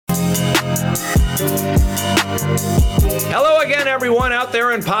Hello again, everyone out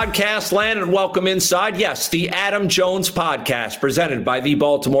there in podcast land, and welcome inside. Yes, the Adam Jones podcast presented by the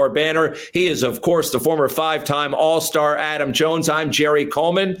Baltimore Banner. He is, of course, the former five-time All-Star Adam Jones. I'm Jerry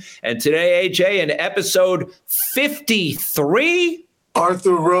Coleman, and today, AJ, in episode 53.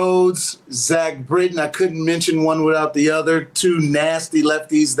 Arthur Rhodes, Zach Britton. I couldn't mention one without the other. Two nasty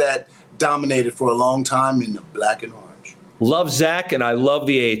lefties that dominated for a long time in the black and orange. Love Zach, and I love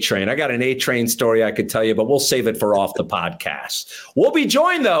the A-Train. I got an A-Train story I could tell you, but we'll save it for off the podcast. We'll be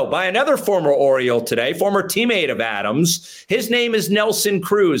joined, though, by another former Oriole today, former teammate of Adams. His name is Nelson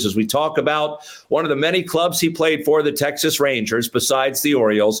Cruz, as we talk about one of the many clubs he played for, the Texas Rangers, besides the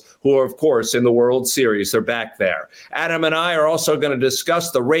Orioles, who are, of course, in the World Series. They're back there. Adam and I are also going to discuss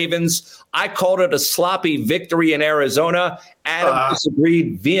the Ravens. I called it a sloppy victory in Arizona. Adam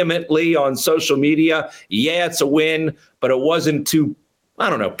disagreed vehemently on social media. Yeah, it's a win, but it wasn't too,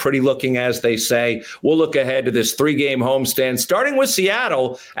 pretty looking, as they say. We'll look ahead to this three-game homestand, starting with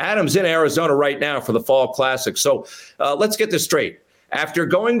Seattle. Adam's in Arizona right now for the Fall Classic. So let's get this straight. After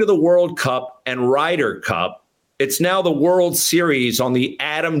going to the World Cup and Ryder Cup, it's now the World Series on the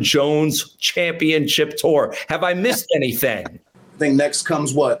Adam Jones Championship Tour. Have I missed anything? I think next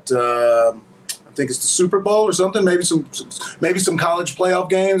comes what? I think it's the Super Bowl or something. Maybe some college playoff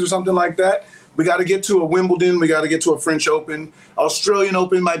games or something like that. We got to get to a Wimbledon. We got to get to a French Open. Australian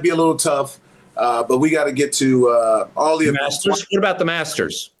Open might be a little tough, but we got to get to all the Masters. What about the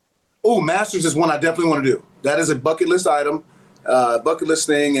Masters? Oh, Masters is one I definitely want to do. That is a bucket list item, bucket list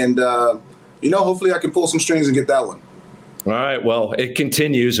thing, and hopefully I can pull some strings and get that one. All right. Well, it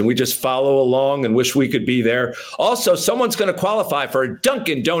continues, and we just follow along and wish we could be there. Also, someone's going to qualify for a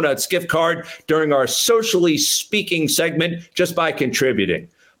Dunkin' Donuts gift card during our Socially Speaking segment just by contributing.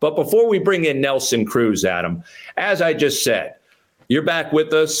 But before we bring in Nelson Cruz, Adam, as I just said, you're back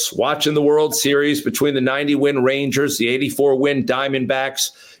with us watching the World Series between the 90-win Rangers, the 84-win Diamondbacks.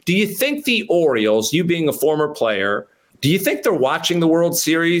 Do you think the Orioles, you being a former player, do you think they're watching the World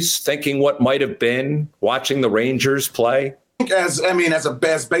Series, thinking what might have been, watching the Rangers play? As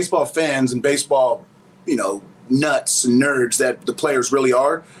baseball fans and baseball, nuts and nerds that the players really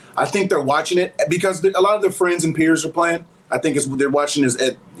are, I think they're watching it because a lot of their friends and peers are playing. I think they're watching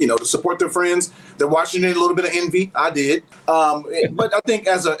to support their friends. They're watching it a little bit of envy. I did, but I think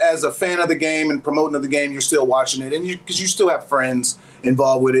as a fan of the game and promoting of the game, you're still watching it, and because you still have friends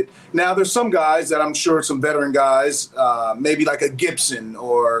involved with it. Now, there's some guys that I'm sure some veteran guys, maybe like a Gibson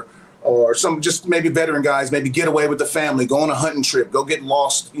or some just maybe veteran guys, maybe get away with the family, go on a hunting trip, go get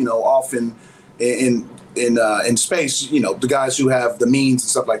lost, off in space. The guys who have the means and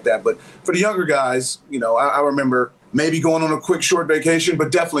stuff like that. But for the younger guys, I remember maybe going on a quick short vacation, but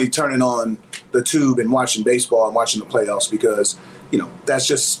definitely turning on the tube and watching baseball and watching the playoffs because, that's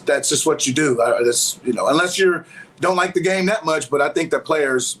just what you do. Unless you don't like the game that much, but I think that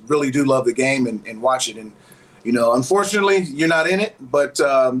players really do love the game and watch it. And, unfortunately, you're not in it, but,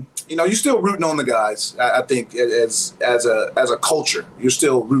 you're still rooting on the guys. I think as a culture, you're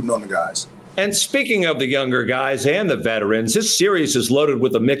still rooting on the guys. And speaking of the younger guys and the veterans, this series is loaded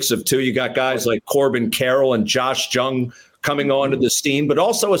with a mix of two. You got guys like Corbin Carroll and Josh Jung coming onto the scene, but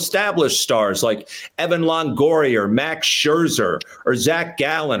also established stars like Evan Longoria or Max Scherzer or Zach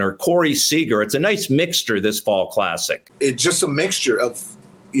Gallen or Corey Seager. It's a nice mixture, this Fall Classic. It's just a mixture of,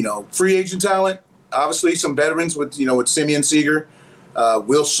 free agent talent, obviously some veterans with Simeon Seager,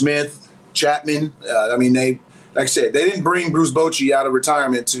 Will Smith, Chapman. Like I said, they didn't bring Bruce Bochy out of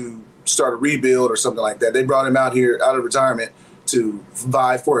retirement to start a rebuild or something like that. They brought him out here out of retirement to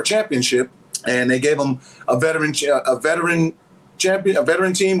vie for a championship, and they gave him a veteran team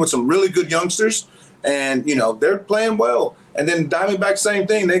with some really good youngsters, and they're playing well. And then Diamondback, same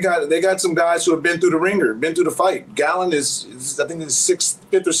thing. They got some guys who have been through the ringer, been through the fight. Gallen is I think his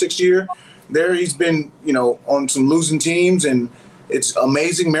fifth or sixth year there. He's been on some losing teams, and it's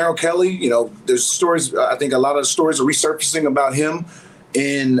amazing. Merrill Kelly, there's stories. I think a lot of the stories are resurfacing about him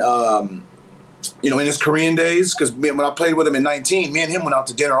in his Korean days, because when I played with him in 19, me and him went out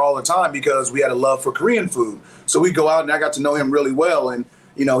to dinner all the time because we had a love for Korean food. So we'd go out and I got to know him really well. And,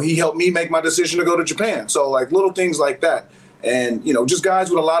 he helped me make my decision to go to Japan. So like little things like that. And, just guys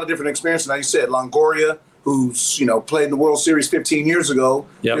with a lot of different experience. And like you said, Longoria, who's, played in the World Series 15 years ago,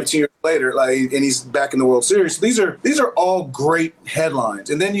 15 years later, and he's back in the World Series. These are all great headlines.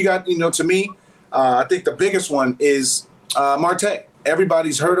 And then you got, to me, I think the biggest one is Marte.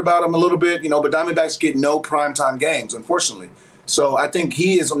 Everybody's heard about him a little bit, but Diamondbacks get no primetime games, unfortunately. So I think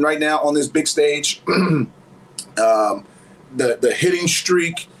he is right now on this big stage. The hitting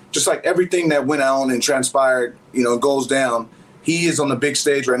streak, just like everything that went on and transpired, goes down. he is on the big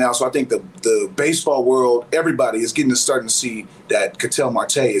stage right now. So I think the baseball world, everybody is starting to see that Ketel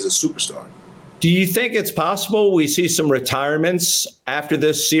Marte is a superstar. Do you think it's possible we see some retirements after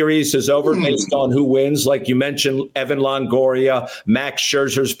this series is over based on who wins? Like you mentioned, Evan Longoria, Max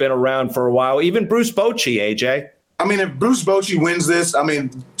Scherzer's been around for a while, even Bruce Bochy, AJ. I mean, if Bruce Bochy wins this, I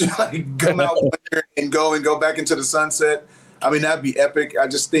mean, come out and go back into the sunset. I mean, that'd be epic. I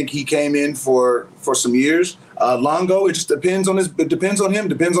just think he came in for some years. Longo, it just depends on him,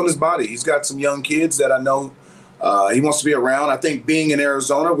 depends on his body. He's got some young kids that I know he wants to be around. I think being in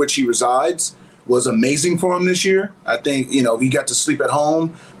Arizona, which he resides, was amazing for him this year. I think, he got to sleep at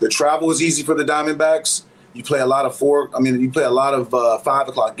home. The travel was easy for the Diamondbacks. You play a lot of 5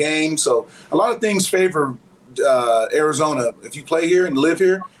 o'clock games. So a lot of things favor Arizona. If you play here and live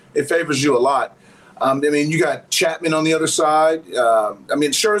here, it favors you a lot. I mean, you got Chapman on the other side.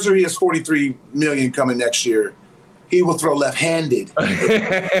 Scherzer, he has $43 million coming next year. He will throw left-handed.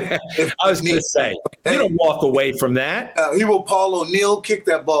 I was going to say, you don't walk away from that. He will Paul O'Neill kick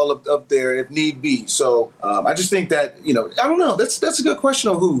that ball up there if need be. So I just think that, I don't know. That's a good question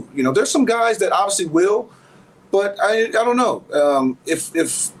of who. There's some guys that obviously will, but I don't know.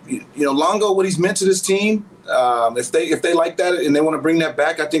 If Longo, what he's meant to this team, if they like that and they want to bring that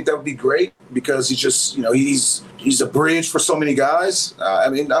back, I think that would be great because he's just, he's a bridge for so many guys. I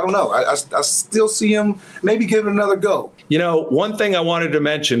don't know. I still see him maybe give it another go. One thing I wanted to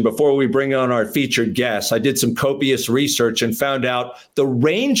mention before we bring on our featured guest, I did some copious research and found out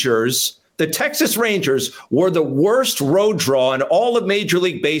the Texas Rangers were the worst road draw in all of Major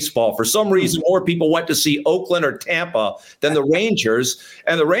League Baseball. For some reason, more people went to see Oakland or Tampa than the Rangers.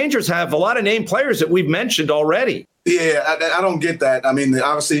 And the Rangers have a lot of named players that we've mentioned already. Yeah, I don't get that. I mean,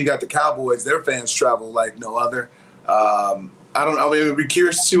 obviously you got the Cowboys. Their fans travel like no other. I'd be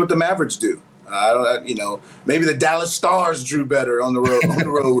curious to see what the Mavericks do. Maybe the Dallas Stars drew better on the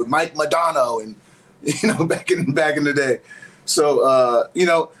road with Mike Modano and, back in the day. So,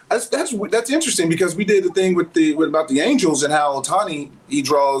 that's interesting because we did the thing about the Angels and how Ohtani, he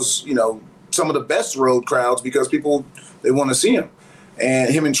draws, some of the best road crowds because people, they want to see him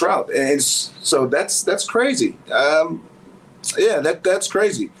and him and Trout. And so that's crazy. That's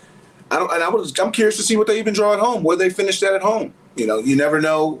crazy. I'm curious to see what they even draw at home, where they finish that at home. You never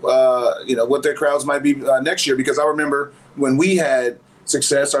know, what their crowds might be next year because I remember when we had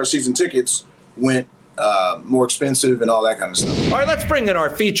success, our season tickets went more expensive and all that kind of stuff. All right, let's bring in our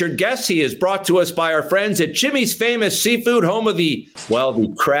featured guest. He is brought to us by our friends at Jimmy's Famous Seafood, home of the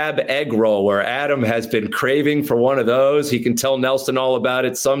crab egg roll, where Adam has been craving for one of those. He can tell Nelson all about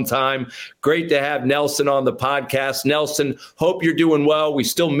it sometime. Great to have Nelson on the podcast. Nelson, hope you're doing well. We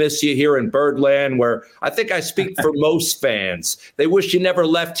still miss you here in Birdland, where I think I speak for most fans. They wish you never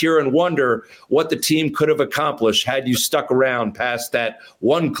left here and wonder what the team could have accomplished had you stuck around past that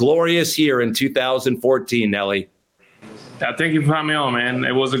one glorious year in 2014, Nelly. Thank you for having me on, man.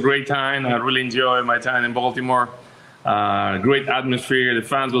 It was a great time. I really enjoyed my time in Baltimore. Great atmosphere. The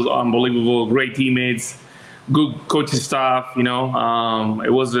fans was unbelievable. Great teammates. Good coaching staff.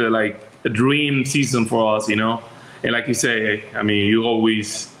 It was a dream season for us. And like you say, you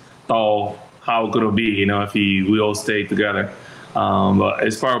always thought how it could be. If we all stayed together. But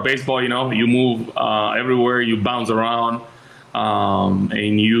as far as baseball, you move everywhere. You bounce around.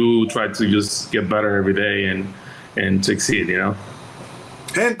 And you try to just get better every day and succeed,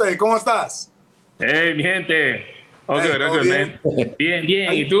 Gente, ¿cómo estás? Hey, mi gente. Good, man. Bien.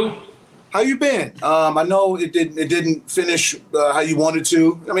 ¿Y tú? How you been? I know it didn't finish how you wanted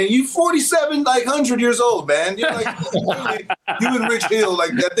to. You 47, 100 years old, man. You're you and Rich Hill. I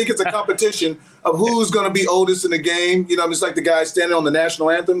think it's a competition of who's going to be oldest in the game. It's like the guy standing on the national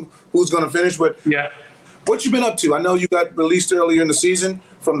anthem, who's going to finish. But yeah. What you been up to? I know you got released earlier in the season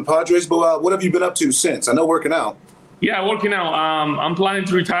from the Padres, but what have you been up to since? I know working out. Yeah, working out. I'm planning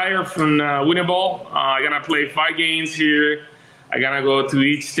to retire from winter ball. I'm going to play 5 games here. I'm going to go to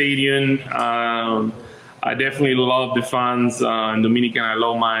each stadium. I definitely love the fans in Dominican. I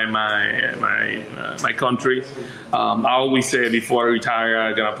love my country. I always say before I retire,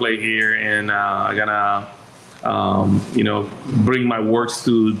 I'm going to play here and I'm going to bring my works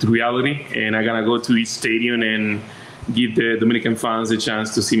to reality, and I'm gonna go to each stadium and give the Dominican fans a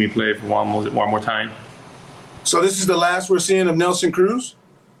chance to see me play for one more time. So this is the last we're seeing of Nelson Cruz?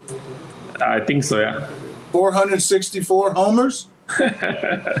 I think so, yeah. 464 homers?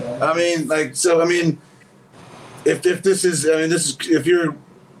 if you're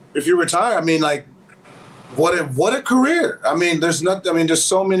retired, what a career. There's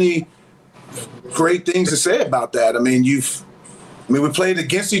so many great things to say about that. We played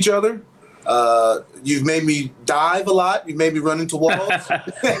against each other. You've made me dive a lot. You've made me run into walls.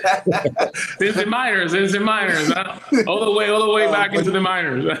 It's the minors. All the way back into the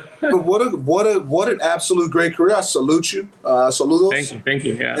minors. But what an absolute great career. I salute you. Saludos. Thank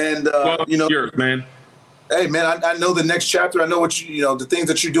you. Yeah. And yours, man. Hey man, I know the next chapter. I know what the things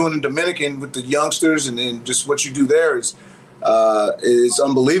that you're doing in Dominican with the youngsters and just what you do there is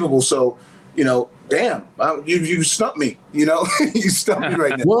unbelievable. So, damn, you stumped me. You stumped me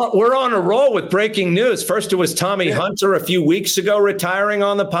right now. Well, we're on a roll with breaking news. First, it was Tommy Hunter a few weeks ago retiring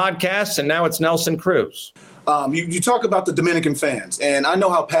on the podcast, and now it's Nelson Cruz. You talk about the Dominican fans, and I know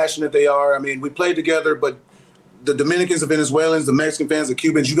how passionate they are. I mean, we played together, but the Dominicans, the Venezuelans, the Mexican fans, the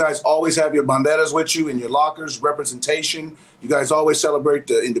Cubans, you guys always have your banderas with you in your lockers, representation. You guys always celebrate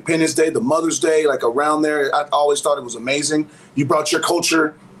the Independence Day, the Mother's Day, like around there. I always thought it was amazing. You brought your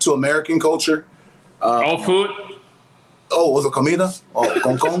culture to American culture. All food. Oh, the comida. Oh,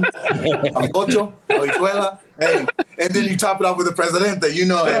 con, ancocho, habichuela. Hey, and then you top it off with the presidente. Hey,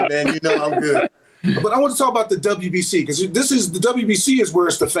 man, I'm good. But I want to talk about the WBC because the WBC is where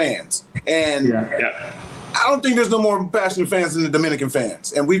it's the fans. And yeah. I don't think there's no more passionate fans than the Dominican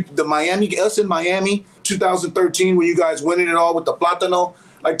fans. And us in Miami, 2013, when you guys winning it all with the Plátano,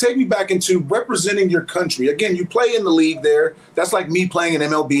 like take me back into representing your country. Again, you play in the league there. That's like me playing in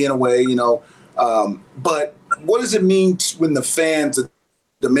MLB in a way, But what does it mean when the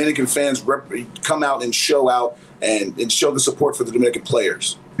Dominican fans come out and show out and show the support for the Dominican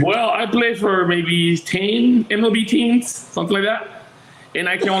players? Well, I play for maybe 10 MLB teams, something like that. And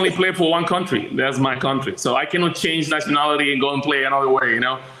I can only play for one country. That's my country. So I cannot change nationality and go and play another way,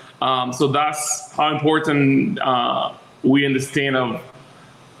 So that's how important we understand of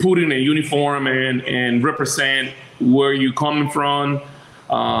putting a uniform and represent where you're coming from,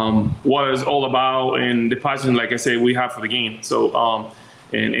 what it's all about, and the passion, like I said, we have for the game. So,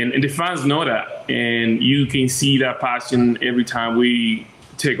 and the fans know that. And you can see that passion every time we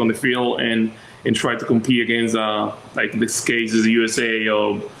take on the field and try to compete against, like this case is the USA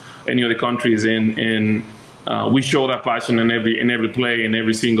or any other countries. And we show that passion in every play and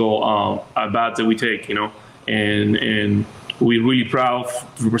every single at bat that we take, and we're really proud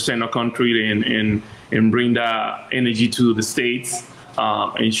to represent our country and bring that energy to the States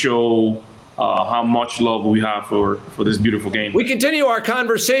and show how much love we have for this beautiful game. We continue our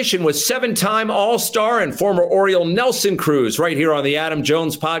conversation with 7-time All-Star and former Oriole Nelson Cruz right here on the Adam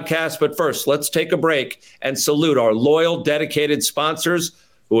Jones Podcast. But first, let's take a break and salute our loyal, dedicated sponsors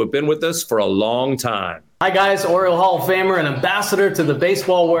who have been with us for a long time. Hi guys, Oriole Hall of Famer and ambassador to the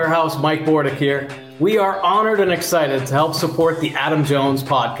Baseball Warehouse, Mike Bordick here. We are honored and excited to help support the Adam Jones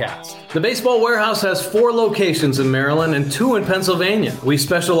Podcast. The Baseball Warehouse has 4 locations in Maryland and 2 in Pennsylvania. We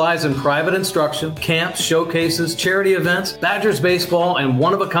specialize in private instruction, camps, showcases, charity events, Badgers baseball, and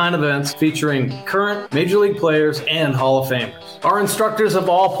one-of-a-kind events featuring current Major League players and Hall of Famers. Our instructors have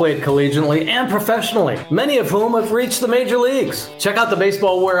all played collegiately and professionally, many of whom have reached the major leagues. Check out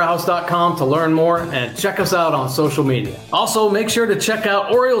thebaseballwarehouse.com to learn more and check us out on social media. Also, make sure to check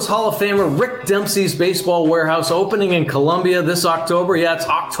out Orioles Hall of Famer Rick Dempsey's Baseball Warehouse opening in Columbia this October. Yeah, it's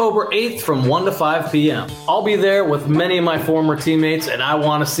October 8th from 1 to 5 p.m. I'll be there with many of my former teammates, and I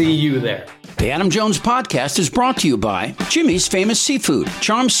want to see you there. The Adam Jones Podcast is brought to you by Jimmy's Famous Seafood,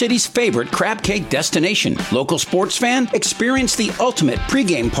 Charm City's favorite crab cake destination. Local sports fan, experience the ultimate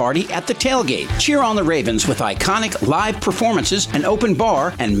pregame party at the tailgate. Cheer on the Ravens with iconic live performances, an open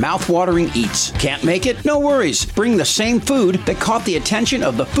bar, and mouth-watering eats. Can't make it? No worries. Bring the same food that caught the attention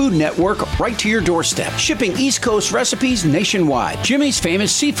of the Food Network right to your doorstep. Shipping East Coast recipes nationwide. Jimmy's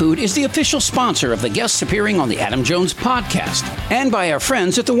Famous Seafood is the official sponsor of the guests appearing on the Adam Jones Podcast. And by our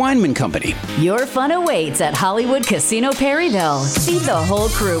friends at the Weinman Company. Your fun awaits at Hollywood Casino Perryville. Feed the whole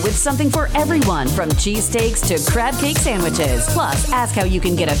crew with something for everyone, from cheesesteaks to crab cake sandwiches. Plus, ask how you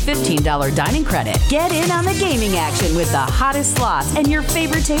can get a $15 dining credit. Get in on the gaming action with the hottest slots and your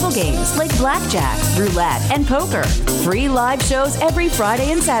favorite table games like blackjack, roulette, and poker. Free live shows every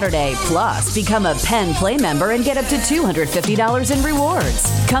Friday and Saturday. Plus, become a Penn Play member and get up to $250 in rewards.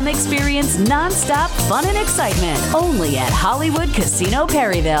 Come experience nonstop fun and excitement only at Hollywood Casino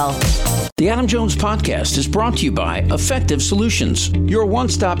Perryville. The Adam Jones Podcast is brought to you by Effective Solutions, your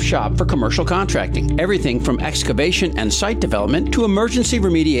one-stop shop for commercial contracting. Everything from excavation and site development to emergency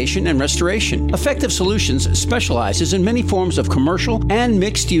remediation and restoration. Effective Solutions specializes in many forms of commercial and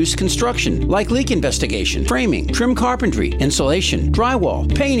mixed-use construction, like leak investigation, framing, trim carpentry, insulation,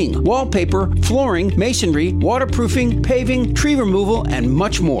 drywall, painting, wallpaper, flooring, masonry, waterproofing, paving, tree removal, and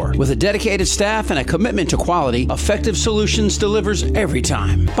much more. With a dedicated staff and a commitment to quality, Effective Solutions delivers every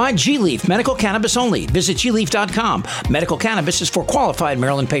time. By G-Leaf Medical cannabis only. Visit gleaf.com. Medical cannabis is for qualified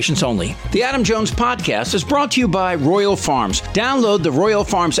Maryland patients only. The Adam Jones Podcast is brought to you by Royal Farms. Download the Royal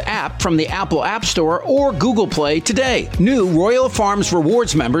Farms app from the Apple App Store or Google Play today. New Royal Farms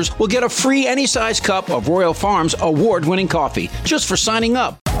Rewards members will get a free any-size cup of Royal Farms award-winning coffee just for signing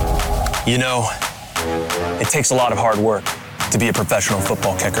up. You know, it takes a lot of hard work to be a professional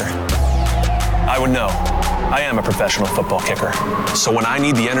football kicker. I would know. I am a professional football kicker. So when I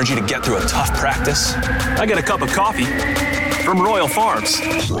need the energy to get through a tough practice, I get a cup of coffee from Royal Farms.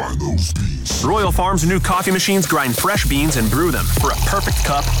 Try those beans. Royal Farms' new coffee machines grind fresh beans and brew them for a perfect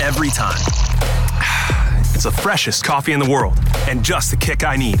cup every time. It's the freshest coffee in the world and just the kick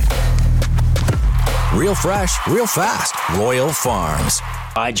I need. Real fresh, real fast. Royal Farms.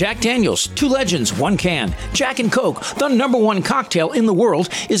 By Jack Daniels, 2 legends, 1 can. Jack and Coke, the #1 cocktail in the world,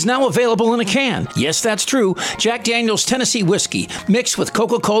 is now available in a can. Yes, that's true. Jack Daniels Tennessee Whiskey, mixed with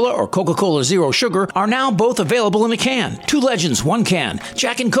Coca-Cola or Coca-Cola Zero Sugar, are now both available in a can. 2 legends, 1 can.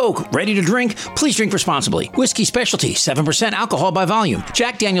 Jack and Coke, ready to drink? Please drink responsibly. Whiskey specialty, 7% alcohol by volume.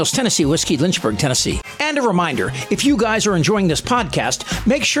 Jack Daniels Tennessee Whiskey, Lynchburg, Tennessee. And a reminder, if you guys are enjoying this podcast,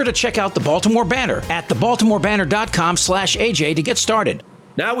 make sure to check out the Baltimore Banner at thebaltimorebanner.com/AJ to get started.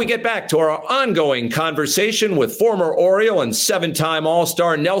 Now we get back to our ongoing conversation with former Oriole and 7-time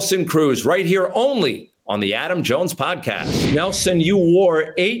All-Star Nelson Cruz right here only on the Adam Jones Podcast. Nelson, you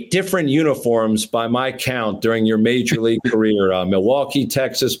wore 8 different uniforms by my count during your major league career. Milwaukee,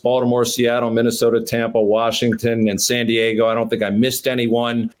 Texas, Baltimore, Seattle, Minnesota, Tampa, Washington, and San Diego. I don't think I missed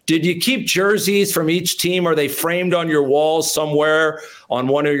anyone. Did you keep jerseys from each team? Are they framed on your walls somewhere on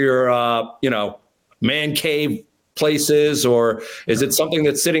one of your, man cave places, or is it something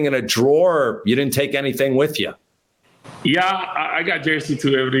that's sitting in a drawer, or you didn't take anything with you? Yeah, I got jersey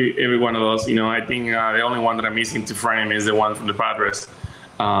to every one of those. I think the only one that I'm missing to frame is the one from the Padres.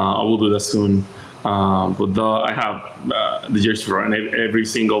 I will do that soon. But I have the jersey for every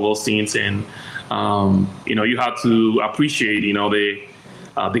single of those teams, and you have to appreciate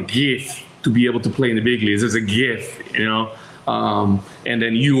the gift to be able to play in the big leagues. It's a gift, and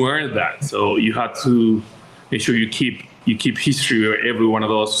then you earn that. So you have to make sure you keep history of every one of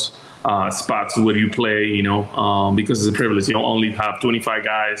those spots where you play, because it's a privilege. You only have 25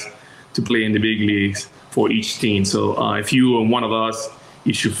 guys to play in the big leagues for each team. So if you are one of us,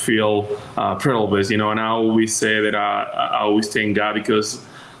 you should feel privileged, and I always say that I always thank God because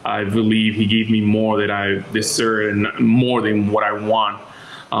I believe he gave me more than I deserve and more than what I want.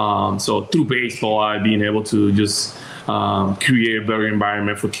 So through baseball, I've been able to just create a better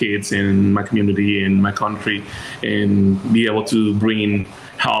environment for kids in my community and my country, and be able to bring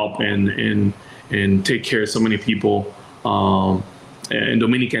help and take care of so many people in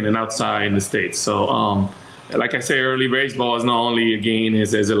Dominican and outside in the States. So like I said earlier, baseball is not only a game,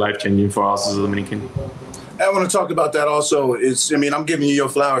 it's a life-changing for us as a Dominican. I want to talk about that also. I'm giving you your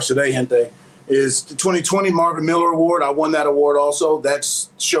flowers today, gente. Is the 2020 Marvin Miller Award. I won that award also. That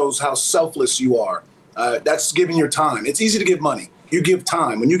shows how selfless you are. That's giving your time. It's easy to give money. You give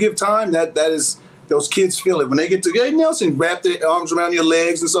time. When you give time, that is, those kids feel it. When they get to, hey, Nelson, wrap their arms around your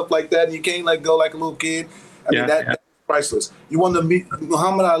legs and stuff like that, and you can't go like a little kid. That's priceless. You won the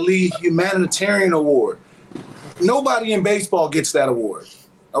Muhammad Ali Humanitarian Award. Nobody in baseball gets that award.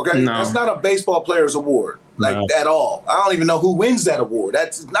 Okay? No. That's not a baseball player's award, at all. I don't even know who wins that award.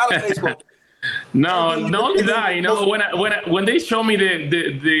 That's not a baseball No, not only that, when they show me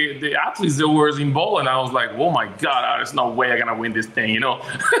the athletes awards in bowling, I was like, oh my God, there's no way I'm gonna win this thing,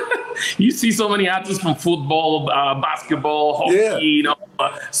 You see so many athletes from football, basketball, hockey,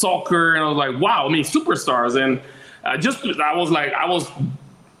 soccer, and I was like, wow, superstars, and I was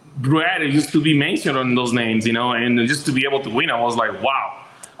glad just to be mentioned on those names, and just to be able to win, I was like, wow.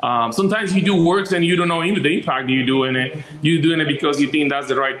 Sometimes you do works and you don't know even the impact you're doing it. You're doing it because you think that's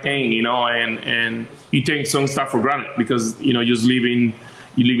the right thing, and you take some stuff for granted because, you're just living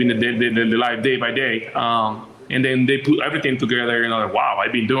the life day by day. And then they put everything together, like, wow,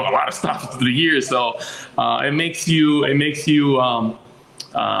 I've been doing a lot of stuff through the years. So it makes you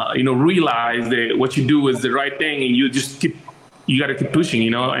realize that what you do is the right thing, and you just you got to keep pushing,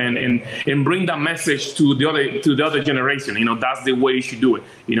 and bring that message to the other generation. That's the way you should do it.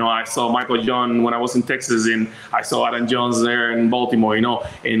 I saw Michael John when I was in Texas, and I saw Adam Jones there in Baltimore, and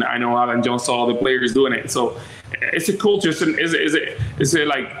I know Adam Jones saw the players doing it. So it's a culture, it's a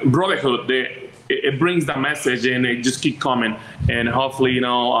like brotherhood that it brings that message, and it just keep coming. And hopefully,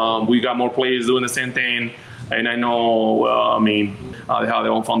 we got more players doing the same thing. And I know, they have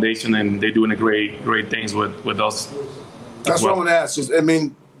their own foundation, and they're doing great things with us. That's what I want to ask.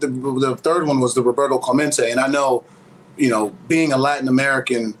 The third one was the Roberto Clemente, and I know, being a Latin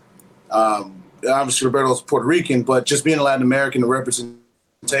American, Obviously, Roberto's Puerto Rican, but just being a Latin American, the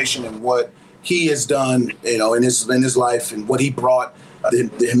representation and what he has done, in his life and what he brought, the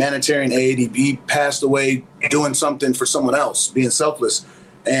humanitarian aid. He passed away doing something for someone else, being selfless.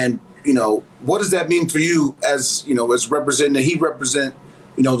 And what does that mean for you as representing? He represent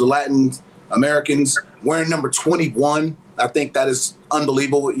the Latin Americans wearing number 21. I think that is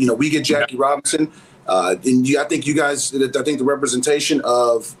unbelievable. We get Jackie Robinson. I think the representation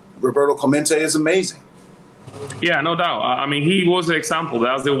of Roberto Clemente is amazing. Yeah, no doubt. I mean, he was the example.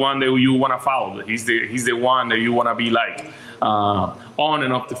 That's the one that you want to follow. He's the one that you want to be like on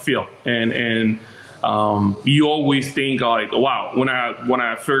and off the field. And you always think like, wow. When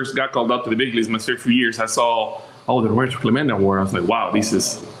I first got called up to the big leagues, my first few years, I saw the Roberto Clemente Award. I was like, wow, this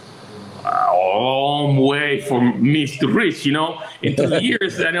is a long way for me to reach, In 2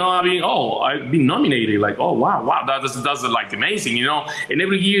 years, I've been nominated. Like, oh, wow, that's like amazing, And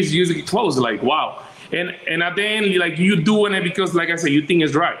every year you get close, like, wow. And at the end, you doing it because, like I said, you think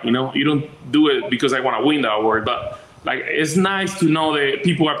it's right, You don't do it because I want to win the award, but it's nice to know that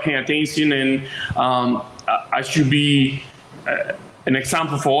people are paying attention, and I should be an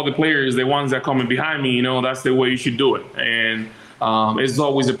example for all the players, the ones that are coming behind me. That's the way you should do it. And it's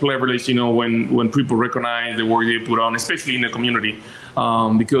always a privilege, when people recognize the work they put on, especially in the community,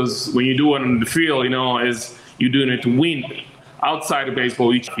 because when you do it on the field, is you're doing it to win. Outside of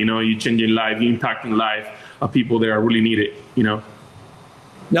baseball, you're changing life, you're impacting life of people that are really needed,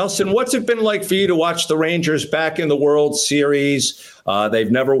 Nelson, what's it been like for you to watch the Rangers back in the World Series? They've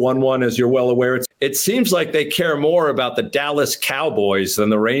never won one, as you're well aware. It seems like they care more about the Dallas Cowboys than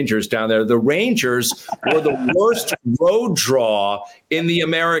the Rangers down there. The Rangers were the worst road draw in the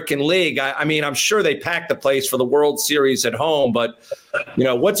American League. I mean, I'm sure they packed the place for the World Series at home, but,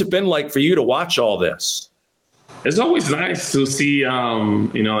 what's it been like for you to watch all this? It's always nice to see,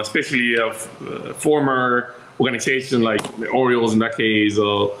 especially former organizations like the Orioles in that case,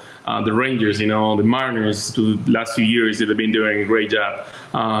 or the Rangers, the Mariners, the last few years that have been doing a great job.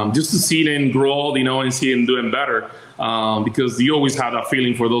 Just to see them grow, and see them doing better, because you always have that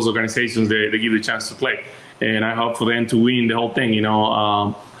feeling for those organizations that they give you a chance to play. And I hope for them to win the whole thing.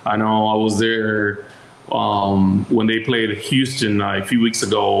 I know I was there when they played Houston a few weeks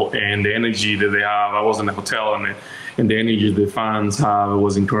ago, and the energy that they have, I was in the hotel, and the energy the fans have, it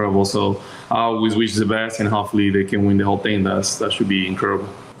was incredible. So I always wish the best, and hopefully they can win the whole thing. That should be incredible.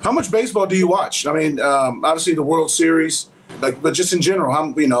 How much baseball do you watch? I mean, obviously the World Series, but just in general,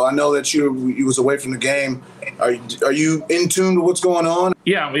 I know that you was away from the game. Are you in tune to what's going on?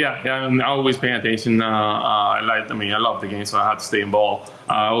 Yeah. I always pay attention. I love the game, so I had to stay involved.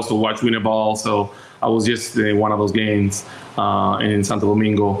 I also watch winter ball, so I was just in one of those games in Santo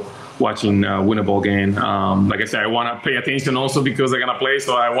Domingo watching winter ball game. Like I said, I want to pay attention also because they're going to play,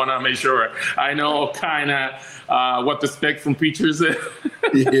 so I want to make sure I know kind of what to expect from pitchers.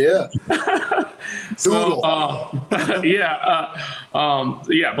 Yeah. So, but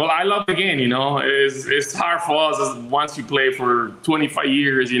I love the game, It's hard for us once you play for 25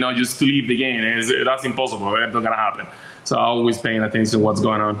 years, just to leave the game. That's impossible. That's not going to happen. So I'm always paying attention to what's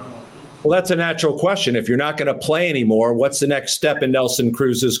going on. Well, that's a natural question. If you're not going to play anymore, what's the next step in Nelson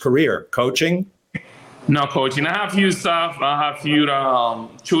Cruz's career? Coaching? No, coaching. I have a few stuff. I have a few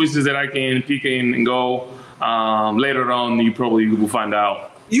choices that I can pick and go. Later on, you probably will find out.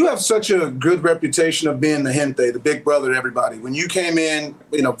 You have such a good reputation of being the gente, the big brother to everybody. When you came in,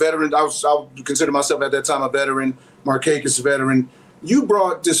 veteran, I would consider myself at that time a veteran, Markakis a veteran. You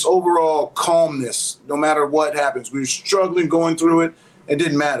brought this overall calmness no matter what happens. We were struggling, going through it. It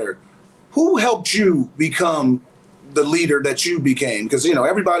didn't matter. Who helped you become the leader that you became? Because,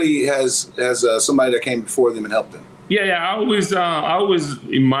 everybody has somebody that came before them and helped them. Yeah. I always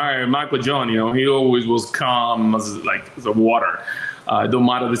admire Michael John. He always was calm as the water. Don't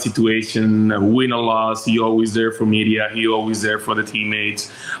matter the situation, win or loss. He always there for media. He always there for the teammates.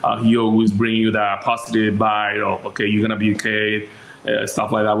 He always bring you that positive vibe. Oh, okay, you're gonna be okay.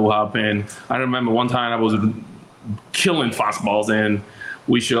 Stuff like that will happen. I remember one time I was killing fastballs, and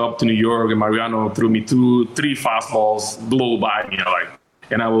we show up to New York, and Mariano threw me 3 fastballs, blew by me,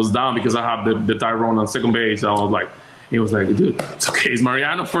 and I was down because I have the Tyrone on second base. I was like, he was like, dude, it's okay. It's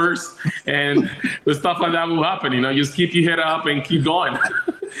Mariano first, and the stuff like that will happen. Just keep your head up and keep going.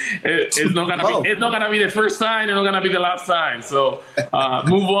 It's not gonna be the first time. It's not gonna be the last time. So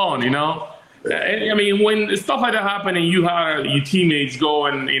move on. I mean, when stuff like that happen, and you have your teammates go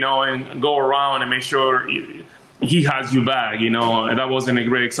and and go around and make sure he has you back, and that wasn't a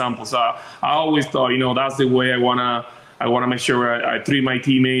great example. So I always thought, that's the way I I want to make sure I treat my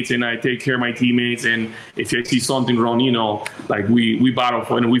teammates and I take care of my teammates. And if I see something wrong, like we battle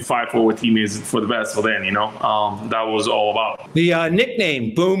for and we fight for our teammates for the best for them, that was all about. The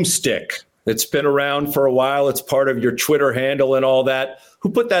nickname Boomstick, it's been around for a while. It's part of your Twitter handle and all that. Who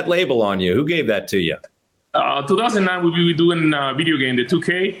put that label on you? Who gave that to you? 2009, we were doing a video game, the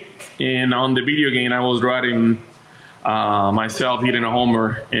 2K. And on the video game, I was writing myself hitting a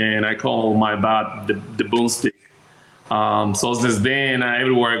homer, and I call my bat the Boomstick. So since then,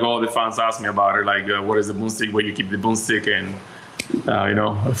 everywhere I go, the fans ask me about it, like, what is the Boomstick, where you keep the Boomstick? And,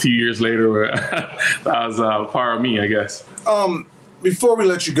 a few years later, that was part of me, I guess. Before we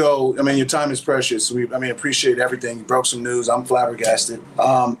let you go, your time is precious. We appreciate everything. You broke some news. I'm flabbergasted.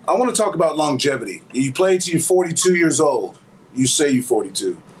 I want to talk about longevity. You played till you're 42 years old. You say you're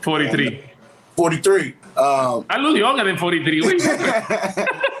 42. 43. 43. I look younger than 43.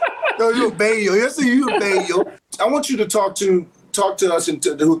 No, you're a baby. Yes, you're a baby. I want you to talk to us and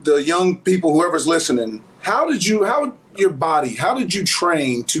to the young people, whoever's listening. How did you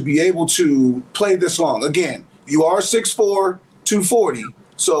train to be able to play this long? Again, you are 6'4", 240.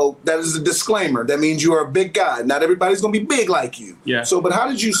 So that is a disclaimer. That means you are a big guy. Not everybody's going to be big like you. Yeah. So, but how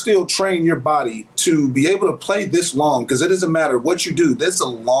did you still train your body to be able to play this long? Because it doesn't matter what you do. That's a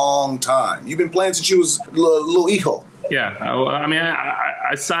long time. You've been playing since you was little hijo. Yeah.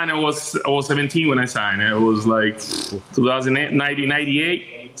 I signed. I was 17 when I signed. It was like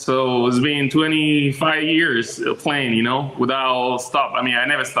 1998. So it's been 25 years playing, without stop. I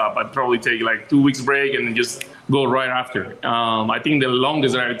never stop. I'd probably take like 2 weeks break and then just go right after. I think the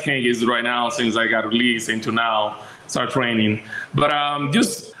longest I take is right now since I got released into now start training. But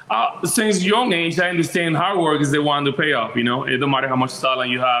since young age, I understand hard work is the one to pay off. It don't matter how much talent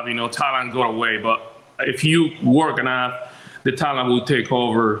you have. Talent go away. But if you work enough, the talent will take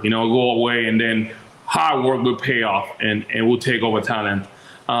over. Go away, and then hard work will pay off and will take over talent.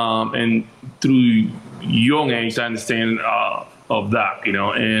 And through young age, I understand of that,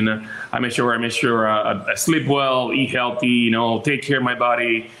 and I make sure I sleep well, eat healthy, take care of my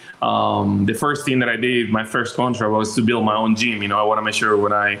body. The first thing that I did, my first contract, was to build my own gym. I want to make sure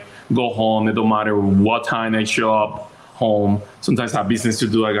when I go home, it don't matter what time I show up home. Sometimes I have business to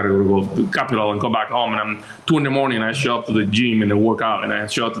do. I got to go to Capital and come back home, and I'm 2 a.m. I show up to the gym and I work out, and I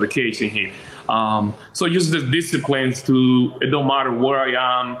show up to the cage and hit. So just the disciplines to, it don't matter where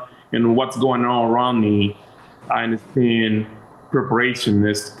I am and what's going on around me. I understand preparation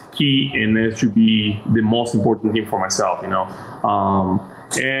is key, and it should be the most important thing for myself, and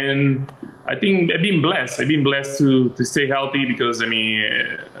I think I've been blessed. To stay healthy because,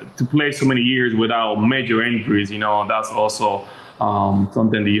 to play so many years without major injuries, that's also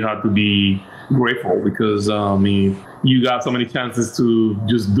something that you have to be grateful because, you got so many chances to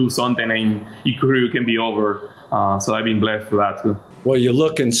just do something and your career can be over. So I've been blessed for that too. Well, you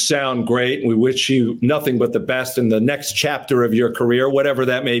look and sound great, and we wish you nothing but the best in the next chapter of your career, whatever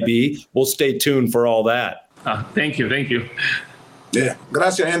that may be. We'll stay tuned for all that. Thank you. Yeah.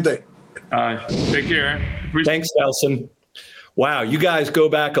 Gracias, gente. Take care. Thanks, Nelson. Wow, you guys go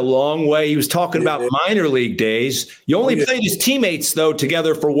back a long way. He was talking about minor league days. You only played his teammates, though,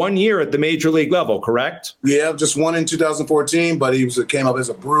 together for 1 year at the major league level, correct? Yeah, just one in 2014, but he came up as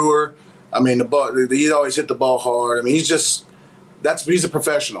a Brewer. He always hit the ball hard. He's a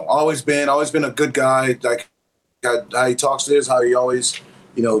professional. Always been a good guy. Like how he talks to us, how he always,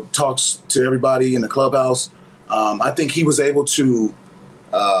 talks to everybody in the clubhouse. I think he was able to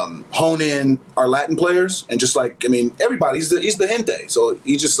hone in our Latin players and everybody. He's the gente. So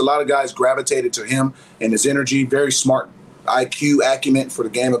a lot of guys gravitated to him and his energy. Very smart, IQ, acumen for the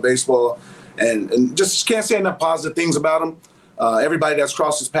game of baseball, and just can't say enough positive things about him. Everybody that's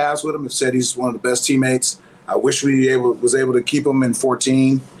crossed his paths with him have said he's one of the best teammates. I wish was able to keep him in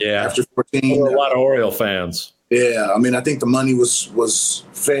 14. Yeah. After 14. There were a lot of Oriole fans. Yeah. I think the money was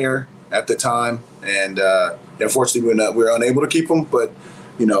fair at the time. And unfortunately, we were unable to keep him. But,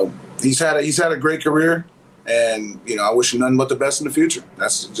 he's had a great career. And, I wish him nothing but the best in the future.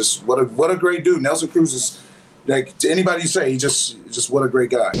 That's just what a great dude. Nelson Cruz is, like, to anybody you say, just what a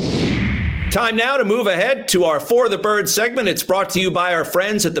great guy. Time now to move ahead to our For the Bird segment. It's brought to you by our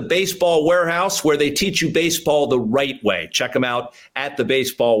friends at the Baseball Warehouse, where they teach you baseball the right way. Check them out at the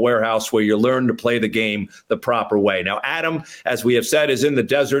Baseball Warehouse, where you learn to play the game the proper way. Now, Adam, as we have said, is in the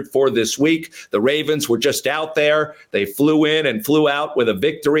desert for this week. The Ravens were just out there. They flew in and flew out with a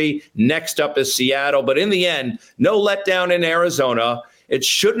victory. Next up is Seattle. But in the end, no letdown in Arizona. It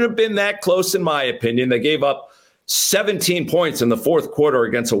shouldn't have been that close, in my opinion. They gave up 17 points in the fourth quarter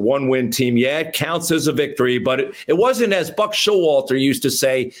against a one-win team. Yeah, it counts as a victory, but it wasn't, as Buck Showalter used to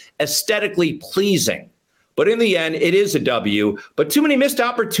say, aesthetically pleasing. But in the end, it is a W. But too many missed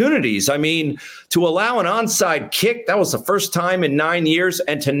opportunities. I mean, to allow an onside kick, that was the first time in 9 years,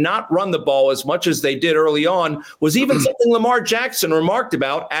 and to not run the ball as much as they did early on was even something Lamar Jackson remarked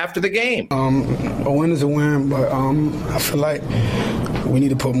about after the game. A win is a win, but I feel like we need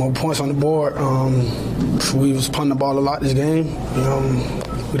to put more points on the board. We was punting the ball a lot this game.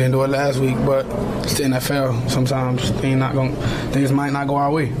 We didn't do it last week, but it's the NFL. Sometimes things might not go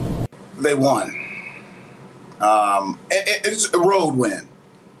our way. They won. It's a road win.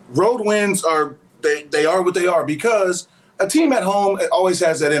 Road wins they are what they are because a team at home always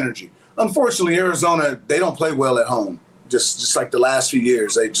has that energy. Unfortunately, Arizona, they don't play well at home. Just like the last few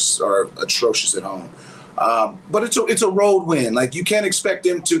years, they just are atrocious at home. But it's a road win. Like, you can't expect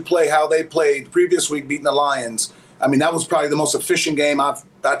them to play how they played the previous week, beating the Lions. I mean, that was probably the most efficient game I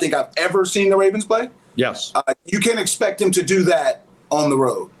think I've ever seen the Ravens play. Yes. You can't expect them to do that on the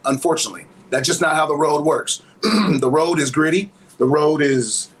road, unfortunately. That's just not how the road works. The road is gritty. The road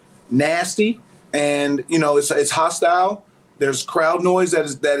is nasty, and it's hostile. There's crowd noise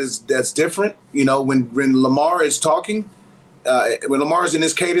that's different. When Lamar is talking, when Lamar is in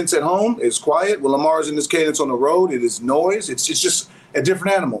his cadence at home, it's quiet. When Lamar is in his cadence on the road, it is noise. It's just a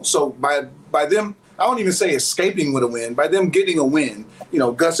different animal. So by them, I don't even say escaping with a win. By them getting a win,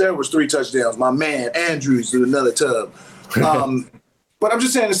 Gus Edwards 3 touchdowns. My man Andrews did another tub. But I'm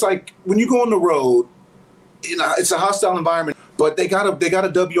just saying, it's like when you go on the road, it's a hostile environment. But they got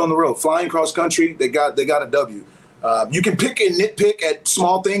a W on the road. Flying cross country, they got a W. You can pick and nitpick at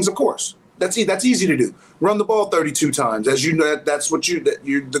small things, of course. That's easy to do. Run the ball 32 times, as you know. That's what you're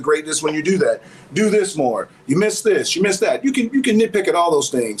the greatest when you do that. Do this more. You miss this. You miss that. You can nitpick at all those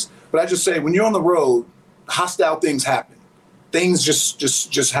things. But I just say, when you're on the road, hostile things happen. Things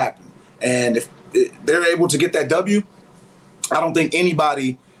just happen. And if they're able to get that W, I don't think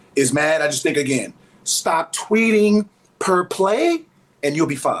anybody is mad. I just think, again, stop tweeting per play, and you'll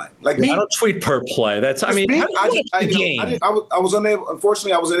be fine. Like me, I don't tweet per play. I was unable.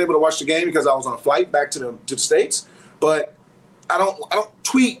 Unfortunately, I was unable to watch the game because I was on a flight back to the States. But I don't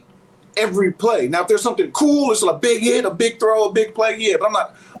tweet every play. Now, if there's something cool, it's a big hit, a big throw, a big play, yeah. But I'm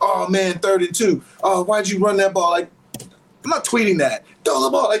not. Oh man, 3rd and 2. Oh, why'd you run that ball? Like, I'm not tweeting that. Throw the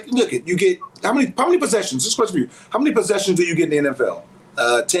ball. Like, look it. You get how many possessions? This question for you. How many possessions do you get in the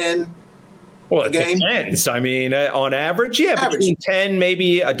NFL? 10. Well, it depends. I mean, on average, between 10,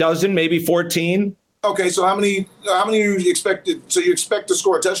 maybe a dozen, maybe 14. Okay, so how many you expected? So you expect to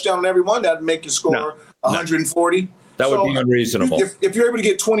score a touchdown on every one? That'd make you score 140. That would be unreasonable. If you're able to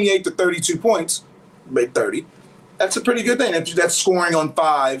get 28 to 32 points, make 30. That's a pretty good thing. That's scoring on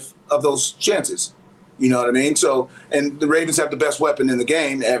 5 of those chances. You know what I mean? So, and the Ravens have the best weapon in the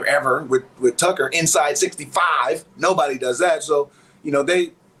game ever with Tucker inside 65. Nobody does that. So,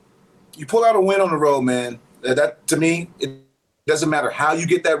 you pull out a win on the road, man. That, to me, it doesn't matter how you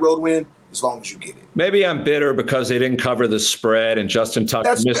get that road win, as long as you get it. Maybe I'm bitter because they didn't cover the spread and Justin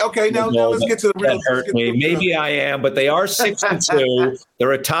Tucker missed. Okay, now let's get to the real. That hurt me. Maybe I am, but they are 6-2.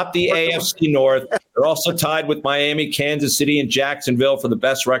 They're atop the AFC North. They're also tied with Miami, Kansas City, and Jacksonville for the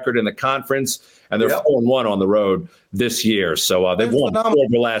best record in the conference, and they're 4-1 on the road this year. So they've won 4 of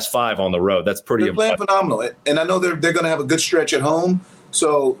their last 5 on the road. That's pretty impressive. They're playing phenomenal, and I know they're going to have a good stretch at home.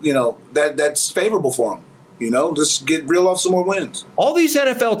 So, that's favorable for them. Just reel off some more wins. All these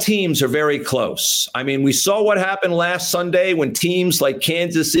NFL teams are very close. I mean, we saw what happened last Sunday when teams like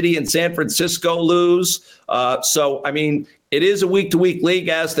Kansas City and San Francisco lose. So, I mean, it is a week-to-week league,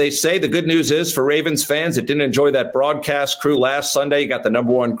 as they say. The good news is for Ravens fans that didn't enjoy that broadcast crew last Sunday, you got the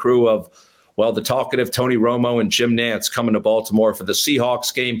number 1 crew of, the talkative Tony Romo and Jim Nantz coming to Baltimore for the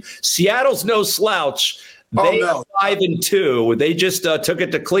Seahawks game. Seattle's no slouch. They are 5-2. They just took it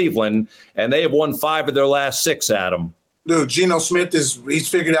to Cleveland, and they have won 5 of their last 6, Adam. Dude, Geno Smith he's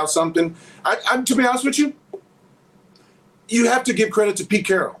figured out something. To be honest with you, you have to give credit to Pete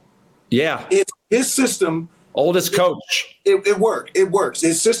Carroll. Yeah. His system. Oldest coach. It worked. It works.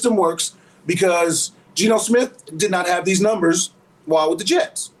 His system works because Geno Smith did not have these numbers while with the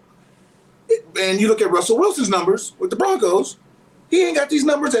Jets. And you look at Russell Wilson's numbers with the Broncos, he ain't got these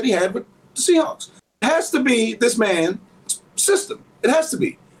numbers that he had with the Seahawks. It has to be this man's system. It has to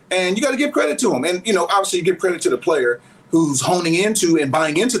be. And you got to give credit to him. And, obviously you give credit to the player who's honing into and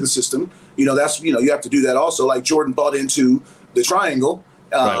buying into the system. That's, you have to do that also. Like Jordan bought into the triangle.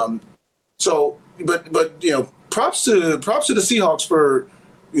 Right. So, but props to the Seahawks for,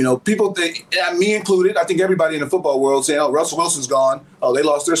 people, me included, I think everybody in the football world saying, oh, Russell Wilson's gone. Oh, they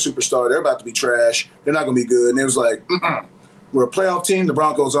lost their superstar. They're about to be trash. They're not going to be good. And it was like, we're a playoff team. The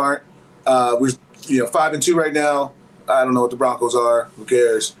Broncos aren't. We're 5-2 right now. I don't know what the Broncos are. Who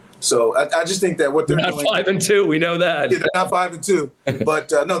cares? So I just think that what they're not doing, 5-2. We know that. Yeah, they're not 5-2,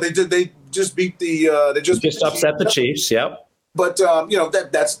 but no, they just beat the they just upset the Chiefs. Yep. But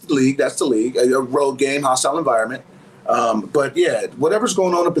that's the league. That's the league. A road game, hostile environment. But yeah, whatever's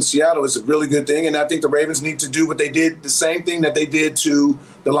going on up in Seattle is a really good thing, and I think the Ravens need to do what they did, the same thing that they did to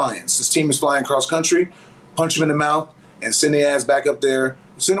the Lions. This team is flying cross country, punch them in the mouth, and send their ass back up there,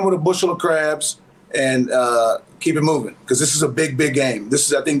 send them with a bushel of crabs, and keep it moving, because this is a big game.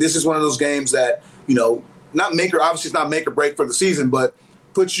 I think this is one of those games that obviously it's not make or break for the season, but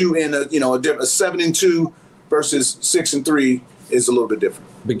puts you in a 7-2 versus 6-3 is a little bit different.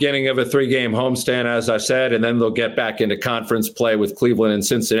 Beginning of a 3-game homestand, as I said, and then they'll get back into conference play with Cleveland and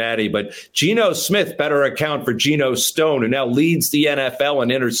Cincinnati. But Geno Smith better account for Geno Stone, who now leads the NFL in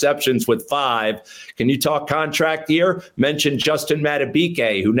interceptions with 5. Can you talk contract year? Mention Justin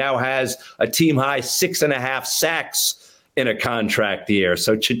Madubuike, who now has a team-high 6.5 sacks in a contract year.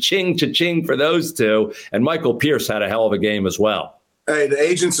 So cha-ching for those two. And Michael Pierce had a hell of a game as well. Hey, the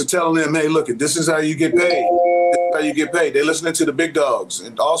agents are telling them, hey, look, this is how you get paid. How you get paid. They're listening to the big dogs.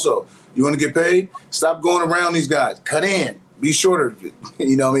 And also, you want to get paid? Stop going around these guys. Cut in. Be shorter.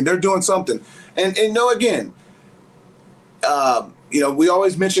 They're doing something. And again, we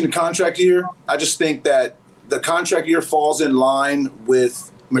always mention the contract year. I just think that the contract year falls in line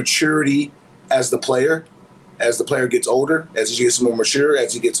with maturity as the player gets older, as he gets more mature,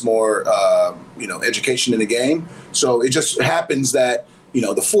 as he gets more, education in the game. So it just happens that,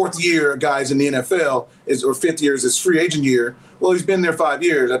 the fourth year guys in the NFL or fifth year is his free agent year. Well, he's been there 5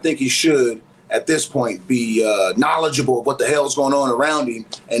 years. I think he should, at this point, be knowledgeable of what the hell's going on around him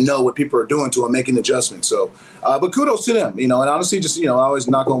and know what people are doing to him, making adjustments. So, but kudos to them, and honestly, just, I always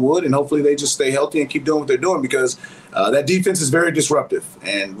knock on wood, and hopefully they just stay healthy and keep doing what they're doing, because that defense is very disruptive.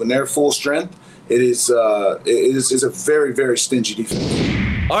 And when they're full strength, it is a very, very stingy defense.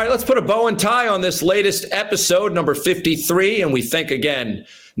 All right, let's put a bow and tie on this latest episode, number 53. And we thank again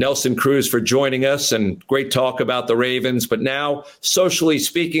Nelson Cruz for joining us, and great talk about the Ravens. But now, Socially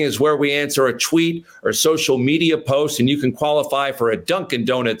Speaking is where we answer a tweet or social media post, and you can qualify for a Dunkin'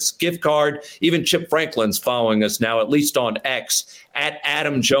 Donuts gift card. Even Chip Franklin's following us now, at least on X, at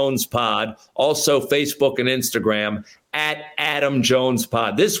Adam Jones Pod. Also Facebook and Instagram, at Adam Jones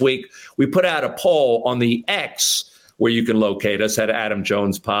Pod. This week, we put out a poll on the X, where you can locate us at Adam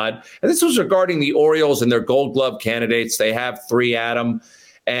Jones Pod. And this was regarding the Orioles and their Gold Glove candidates. They have 3, Adam.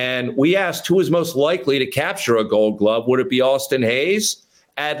 And we asked who is most likely to capture a Gold Glove. Would it be Austin Hayes,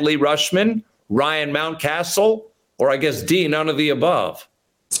 Adley Rushman, Ryan Mountcastle, or I guess D, none of the above?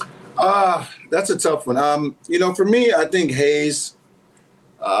 That's a tough one. For me, I think Hayes,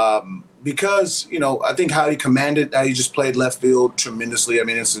 because, I think how he just played left field tremendously. I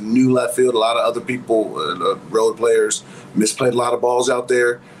mean, it's a new left field. A lot of other people, road players, misplayed a lot of balls out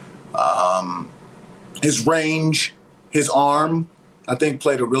there. His range, his arm, I think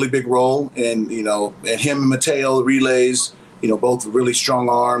played a really big role in, and him and Mateo relays, both really strong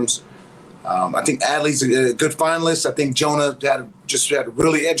arms. I think Adley's a good finalist. I think Jonah had a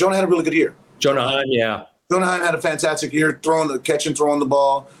really good year. Jonah Heim, yeah. Jonah Heim had a fantastic year, throwing the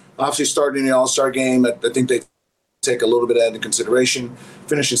ball. Obviously, starting in the All-Star game, I think they take a little bit of that into consideration.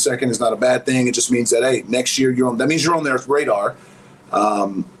 Finishing second is not a bad thing. It just means that, hey, next year that means you're on their radar.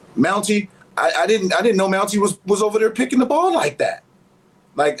 Mountie, I didn't know Mountie was over there picking the ball like that.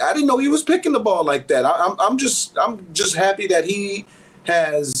 Like, I didn't know he was picking the ball like that. I'm just happy that he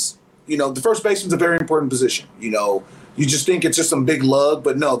has, the first baseman's a very important position. You just think it's just some big lug,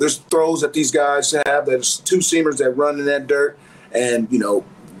 but no, there's throws that these guys have. There's 2 seamers that run in that dirt, and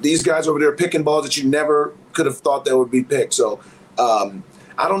these guys over there picking balls that you never could have thought that would be picked. So I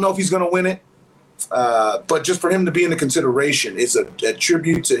don't know if he's going to win it, but just for him to be in the consideration is a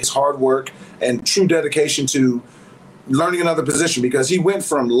tribute to his hard work and true dedication to learning another position, because he went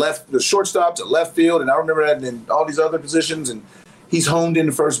from the shortstop to left field, and I remember that in all these other positions, and he's honed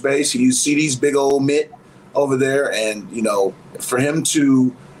into first base. You see these big old mitt over there, and, for him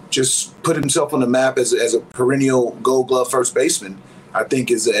to just put himself on the map as a perennial Gold Glove first baseman, I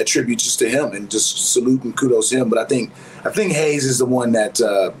think is a tribute just to him, and just salute and kudos to him. But I think Hayes is the one that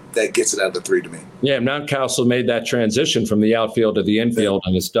gets it out of the 3 to me. Yeah, Mountcastle made that transition from the outfield to the infield,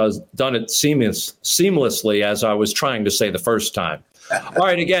 and has done it seamlessly, as I was trying to say the first time. All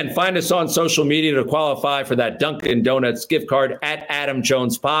right, again, find us on social media to qualify for that Dunkin' Donuts gift card at Adam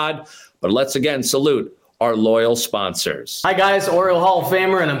Jones Pod. But let's again salute our loyal sponsors. Hi guys, Oriole Hall of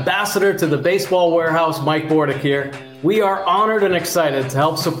Famer and ambassador to the Baseball Warehouse, Mike Bordick here. We are honored and excited to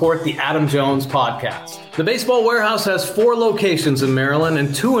help support the Adam Jones podcast. The Baseball Warehouse has 4 locations in Maryland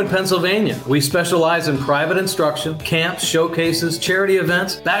and 2 in Pennsylvania. We specialize in private instruction, camps, showcases, charity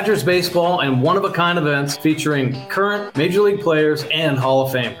events, Badgers baseball, and one-of-a-kind events featuring current Major League players and Hall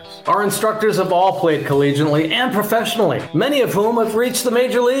of Famers. Our instructors have all played collegiately and professionally, many of whom have reached the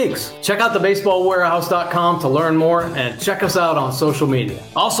major leagues. Check out thebaseballwarehouse.com to learn more and check us out on social media.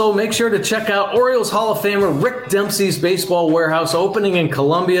 Also, make sure to check out Orioles Hall of Famer Rick Dempsey's Baseball Warehouse opening in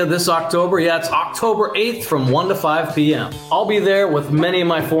Columbia this October. Yeah, it's October 8th from 1 to 5 p.m. I'll be there with many of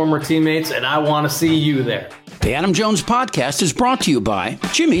my former teammates, and I want to see you there. The Adam Jones Podcast is brought to you by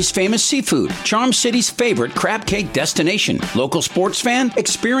Jimmy's Famous Seafood, Charm City's favorite crab cake destination. Local sports fan,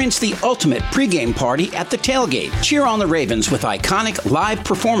 experience the ultimate pregame party at the tailgate. Cheer on the Ravens with iconic live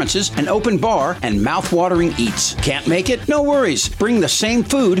performances, an open bar, and mouth-watering eats. Can't make it? No worries. Bring the same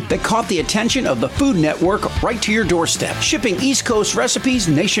food that caught the attention of the Food Network right to your doorstep. Shipping East Coast recipes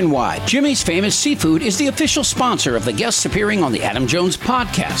nationwide. Jimmy's Famous Seafood is the official sponsor of the guests appearing on the Adam Jones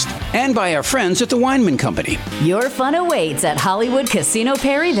Podcast. And by our friends at the Weinman Company. Your fun awaits at Hollywood Casino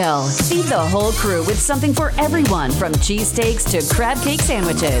Perryville. Feed the whole crew with something for everyone from cheesesteaks to crab cake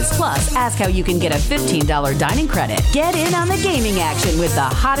sandwiches. Plus, ask how you can get a $15 dining credit. Get in on the gaming action with the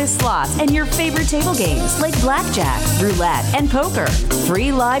hottest slots and your favorite table games like blackjack, roulette, and poker.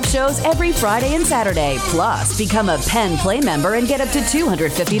 Free live shows every Friday and Saturday. Plus, become a Penn Play member and get up to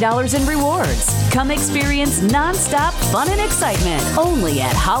 $250 in rewards. Come experience non-stop fun and excitement only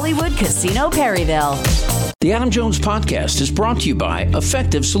at Hollywood Casino Perryville. The Adam Jones Podcast is brought to you by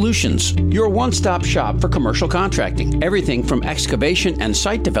Effective Solutions, your one-stop shop for commercial contracting. Everything from excavation and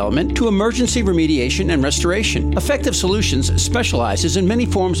site development to emergency remediation and restoration. Effective Solutions specializes in many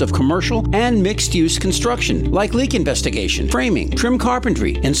forms of commercial and mixed-use construction, like leak investigation, framing, trim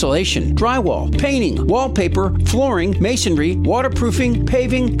carpentry, insulation, drywall, painting, wallpaper, flooring, masonry, waterproofing,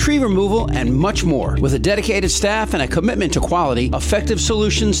 paving, tree removal, and much more. With a dedicated staff and a commitment to quality, Effective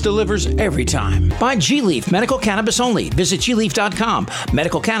Solutions delivers every time. By G-Leaf Medical Cannabis only. Visit gleaf.com.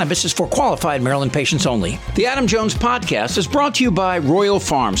 Medical cannabis is for qualified Maryland patients only. The Adam Jones Podcast is brought to you by Royal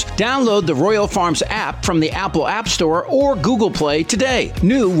Farms. Download the Royal Farms app from the Apple App Store or Google Play today.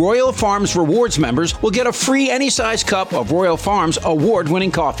 New Royal Farms Rewards members will get a free any-size cup of Royal Farms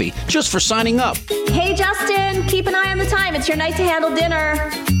award-winning coffee just for signing up. Hey, Justin, keep an eye on the time. It's your night to handle dinner.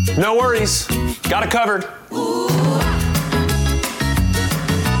 No worries. Got it covered.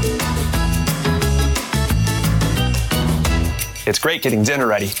 It's great getting dinner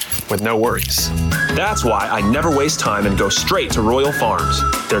ready with no worries. That's why I never waste time and go straight to Royal Farms.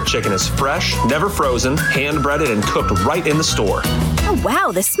 Their chicken is fresh, never frozen, hand-breaded, and cooked right in the store. Oh,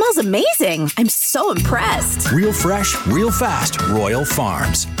 wow, this smells amazing. I'm so impressed. Real fresh, real fast. Royal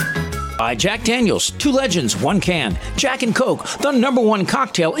Farms. By Jack Daniel's, 2 legends, 1 can. Jack and Coke, the #1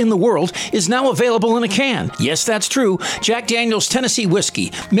 cocktail in the world, is now available in a can. Yes, that's true. Jack Daniel's Tennessee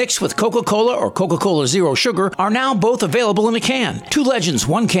Whiskey, mixed with Coca-Cola or Coca-Cola Zero Sugar, are now both available in a can. 2 legends,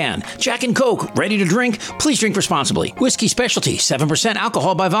 1 can. Jack and Coke, ready to drink? Please drink responsibly. Whiskey Specialty, 7%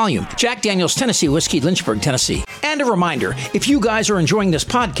 alcohol by volume. Jack Daniel's Tennessee Whiskey, Lynchburg, Tennessee. And a reminder, if you guys are enjoying this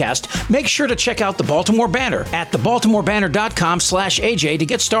podcast, make sure to check out the Baltimore Banner at thebaltimorebanner.com/AJ to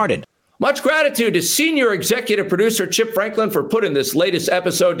get started. Much gratitude to senior executive producer Chip Franklin for putting this latest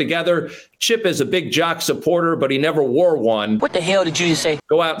episode together. Chip is a big Jock supporter, but he never wore one. What the hell did you just say?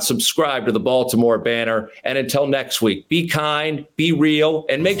 Go out and subscribe to the Baltimore Banner. And until next week, be kind, be real,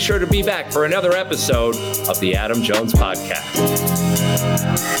 and make sure to be back for another episode of the Adam Jones Podcast.